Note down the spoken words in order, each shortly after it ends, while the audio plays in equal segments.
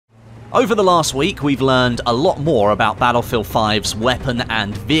Over the last week, we've learned a lot more about Battlefield 5's weapon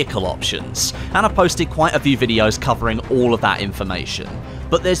and vehicle options, and I've posted quite a few videos covering all of that information.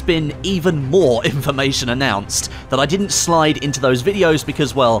 But there's been even more information announced that I didn't slide into those videos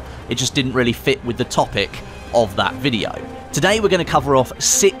because, well, it just didn't really fit with the topic of that video. Today we're going to cover off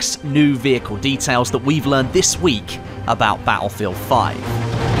 6 new vehicle details that we've learned this week about Battlefield 5.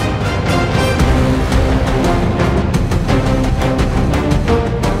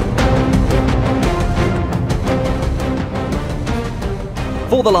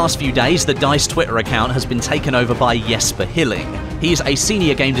 For the last few days, the DICE Twitter account has been taken over by Jesper Hilling. He's a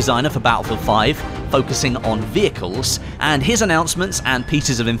senior game designer for Battlefield 5, focusing on vehicles, and his announcements and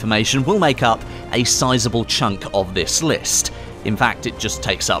pieces of information will make up a sizable chunk of this list. In fact, it just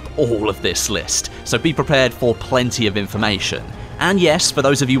takes up all of this list, so be prepared for plenty of information. And yes, for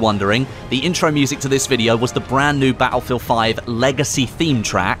those of you wondering, the intro music to this video was the brand new Battlefield 5 Legacy theme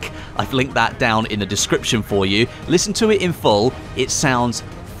track. I've linked that down in the description for you. Listen to it in full, it sounds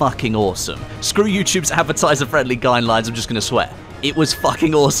fucking awesome. Screw YouTube's advertiser-friendly guidelines, I'm just gonna swear. It was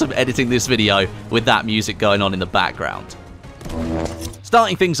fucking awesome editing this video with that music going on in the background.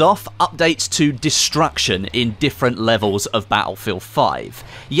 Starting things off, updates to destruction in different levels of Battlefield 5.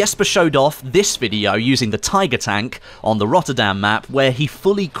 Jesper showed off this video using the Tiger tank on the Rotterdam map where he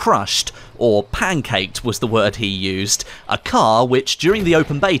fully crushed, or pancaked was the word he used, a car which during the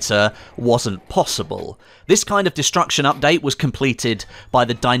open beta wasn't possible. This kind of destruction update was completed by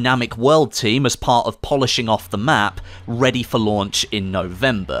the Dynamic World team as part of polishing off the map, ready for launch in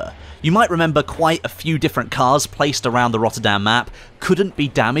November. You might remember quite a few different cars placed around the Rotterdam map couldn't be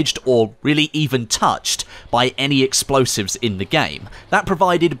damaged or really even touched by any explosives in the game. That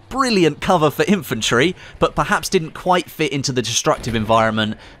provided brilliant cover for infantry, but perhaps didn't quite fit into the destructive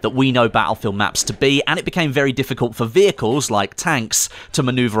environment that we know Battlefield maps to be, and it became very difficult for vehicles like tanks to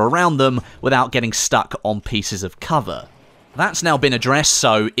maneuver around them without getting stuck on pieces of cover. That's now been addressed,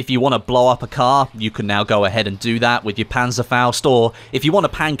 so if you want to blow up a car, you can now go ahead and do that with your Panzerfaust, or if you want to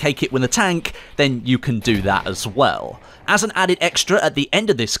pancake it with a tank, then you can do that as well. As an added extra at the end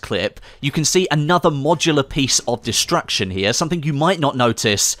of this clip, you can see another modular piece of destruction here, something you might not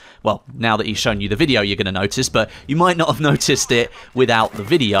notice. Well, now that he's shown you the video, you're going to notice, but you might not have noticed it without the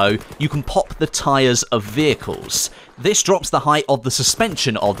video. You can pop the tyres of vehicles. This drops the height of the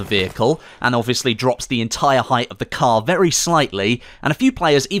suspension of the vehicle, and obviously drops the entire height of the car very slightly, and a few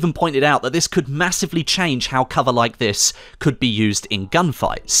players even pointed out that this could massively change how cover like this could be used in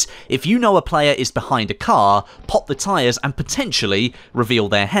gunfights. If you know a player is behind a car, pop the tyres and potentially reveal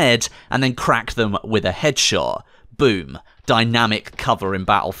their head, and then crack them with a headshot. Boom. Dynamic cover in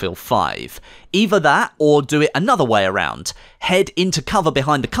Battlefield 5. Either that, or do it another way around. Head into cover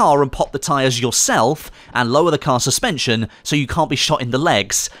behind the car and pop the tyres yourself, and lower the car suspension so you can't be shot in the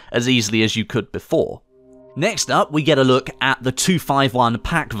legs as easily as you could before. Next up, we get a look at the 251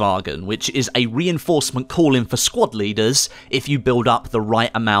 Pakwagen, which is a reinforcement call-in for squad leaders if you build up the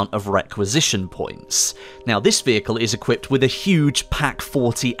right amount of requisition points. Now, this vehicle is equipped with a huge Pak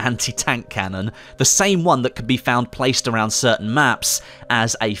 40 anti-tank cannon, the same one that could be found placed around certain maps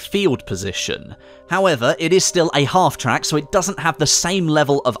as a field position. However, it is still a half-track, so it doesn't have the same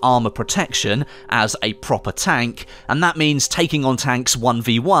level of armor protection as a proper tank, and that means taking on tanks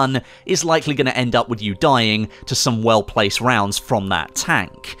 1v1 is likely going to end up with you dying to some well-placed rounds from that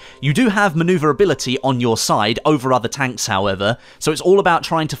tank. You do have maneuverability on your side over other tanks, however, so it's all about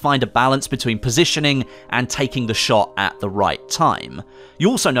trying to find a balance between positioning and taking the shot at the right time. You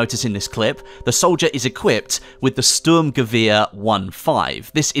also notice in this clip, the soldier is equipped with the Sturmgewehr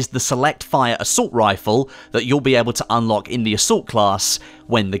 1.5. This is the select fire assault rifle that you'll be able to unlock in the assault class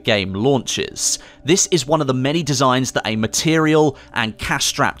when the game launches. This is one of the many designs that a material and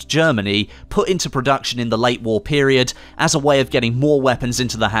cash-strapped Germany put into production in the late war period as a way of getting more weapons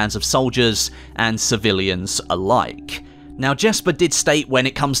into the hands of soldiers and civilians alike. Now, Jesper did state when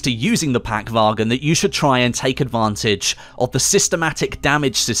it comes to using the Pakwagen that you should try and take advantage of the systematic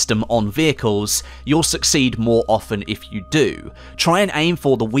damage system on vehicles. You'll succeed more often if you do. Try and aim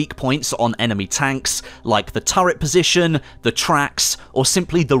for the weak points on enemy tanks, like the turret position, the tracks, or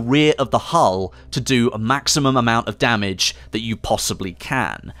simply the rear of the hull to do a maximum amount of damage that you possibly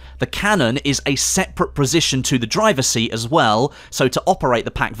can. The cannon is a separate position to the driver's seat as well, so to operate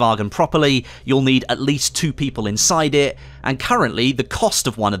the Pakwagen properly, you'll need at least 2 people inside it, and currently the cost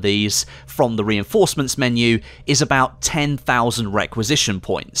of one of these from the reinforcements menu is about 10,000 requisition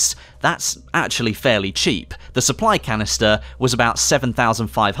points. That's actually fairly cheap. The supply canister was about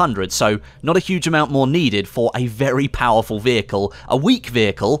 7,500, so not a huge amount more needed for a very powerful vehicle, a weak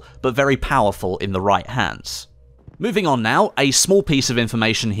vehicle, but very powerful in the right hands. Moving on now, a small piece of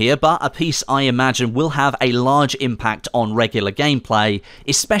information here, but a piece I imagine will have a large impact on regular gameplay,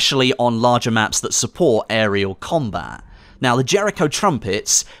 especially on larger maps that support aerial combat. Now, the Jericho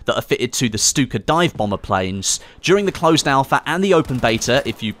trumpets that are fitted to the Stuka dive bomber planes, during the closed alpha and the open beta,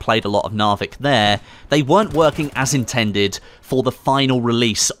 if you played a lot of Narvik there, they weren't working as intended for the final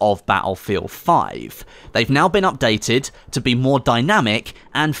release of Battlefield 5. They've now been updated to be more dynamic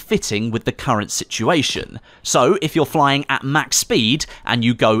and fitting with the current situation. So, if you're flying at max speed and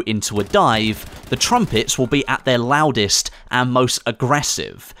you go into a dive, the trumpets will be at their loudest and most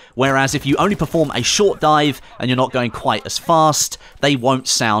aggressive. Whereas if you only perform a short dive and you're not going quite as fast, they won't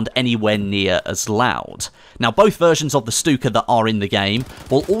sound anywhere near as loud. Now, both versions of the Stuka that are in the game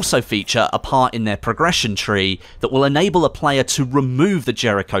will also feature a part in their progression tree that will enable a player to remove the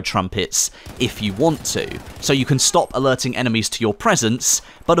Jericho trumpets if you want to. So you can stop alerting enemies to your presence,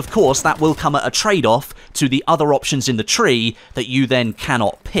 but of course that will come at a trade-off to the other options in the tree that you then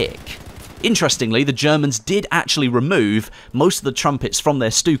cannot pick. Interestingly, the Germans did actually remove most of the trumpets from their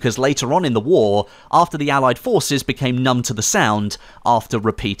Stukas later on in the war after the Allied forces became numb to the sound after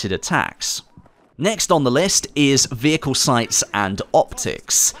repeated attacks. Next on the list is vehicle sights and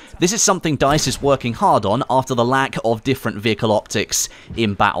optics. This is something DICE is working hard on after the lack of different vehicle optics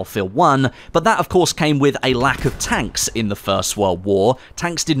in Battlefield 1, but that of course came with a lack of tanks in the First World War.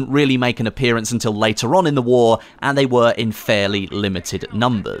 Tanks didn't really make an appearance until later on in the war, and they were in fairly limited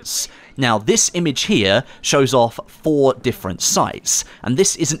numbers. Now, this image here shows off 4 different sights, and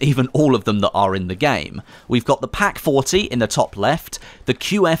this isn't even all of them that are in the game. We've got the Pak-40 in the top left, the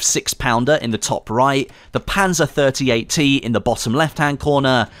QF 6-pounder in the top right, the Panzer 38T in the bottom left-hand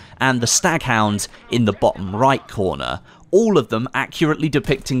corner, and the Staghound in the bottom right corner. All of them accurately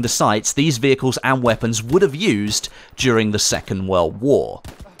depicting the sights these vehicles and weapons would have used during the Second World War.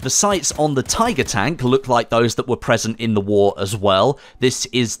 The sights on the Tiger tank look like those that were present in the war as well. This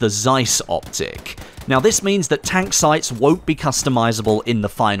is the Zeiss optic. Now, this means that tank sights won't be customizable in the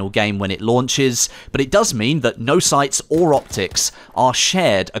final game when it launches, but it does mean that no sights or optics are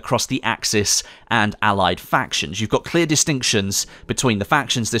shared across the Axis and Allied factions. You've got clear distinctions between the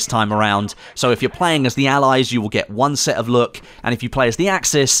factions this time around, so if you're playing as the Allies, you will get one set of look, and if you play as the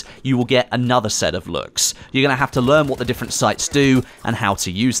Axis, you will get another set of looks. You're going to have to learn what the different sights do and how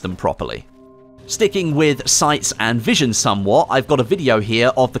to use them properly. Sticking with sights and vision somewhat, I've got a video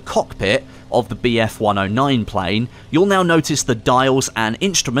here of the cockpit of the Bf-109 plane. You'll now notice the dials and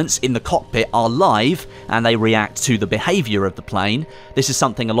instruments in the cockpit are live and they react to the behaviour of the plane. This is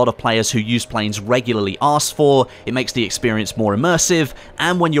something a lot of players who use planes regularly ask for. It makes the experience more immersive,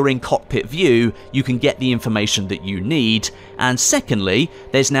 and when you're in cockpit view, you can get the information that you need. And secondly,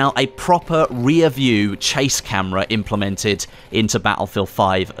 there's now a proper rear view chase camera implemented into Battlefield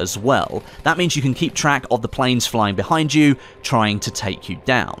 5 as well. That means you can keep track of the planes flying behind you, trying to take you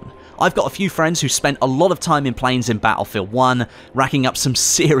down. I've got a few friends who spent a lot of time in planes in Battlefield 1, racking up some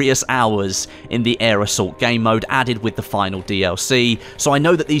serious hours in the Air Assault game mode added with the final DLC, so I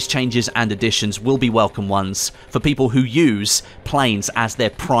know that these changes and additions will be welcome ones for people who use planes as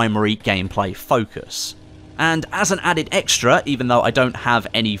their primary gameplay focus. And as an added extra, even though I don't have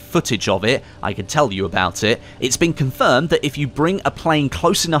any footage of it, I can tell you about it, it's been confirmed that if you bring a plane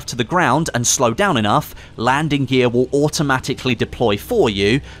close enough to the ground and slow down enough, landing gear will automatically deploy for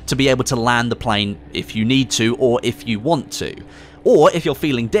you to be able to land the plane if you need to or if you want to. Or, if you're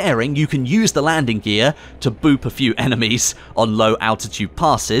feeling daring, you can use the landing gear to boop a few enemies on low altitude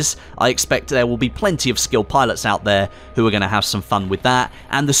passes. I expect there will be plenty of skilled pilots out there who are going to have some fun with that.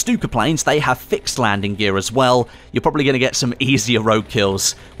 And the Stuka planes, they have fixed landing gear as well. You're probably going to get some easier road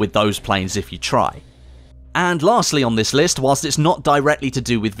kills with those planes if you try. And lastly on this list, whilst it's not directly to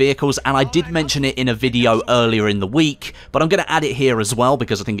do with vehicles, and I did mention it in a video earlier in the week, but I'm going to add it here as well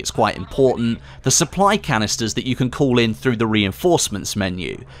because I think it's quite important, the supply canisters that you can call in through the reinforcements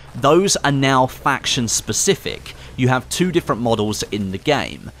menu. Those are now faction specific. You have 2 different models in the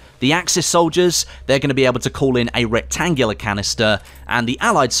game. The Axis soldiers, they're going to be able to call in a rectangular canister, and the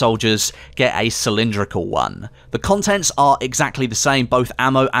Allied soldiers get a cylindrical one. The contents are exactly the same, both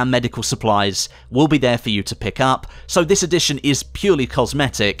ammo and medical supplies will be there for you to pick up, so this edition is purely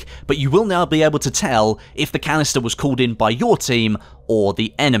cosmetic, but you will now be able to tell if the canister was called in by your team or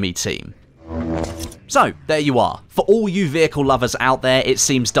the enemy team. So, there you are. For all you vehicle lovers out there, it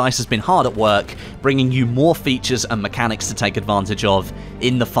seems DICE has been hard at work, bringing you more features and mechanics to take advantage of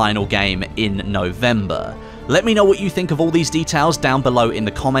in the final game in November. Let me know what you think of all these details down below in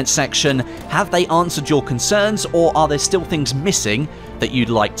the comments section. Have they answered your concerns, or are there still things missing that you'd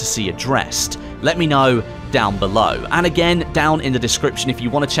like to see addressed? Let me know down below. And again, down in the description if you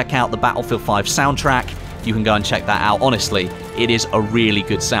want to check out the Battlefield 5 soundtrack you can go and check that out. Honestly, it is a really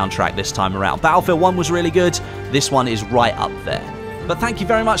good soundtrack this time around. Battlefield 1 was really good. This one is right up there. But thank you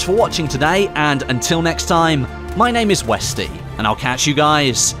very much for watching today, and until next time, my name is Westie, and I'll catch you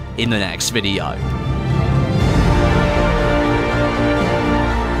guys in the next video.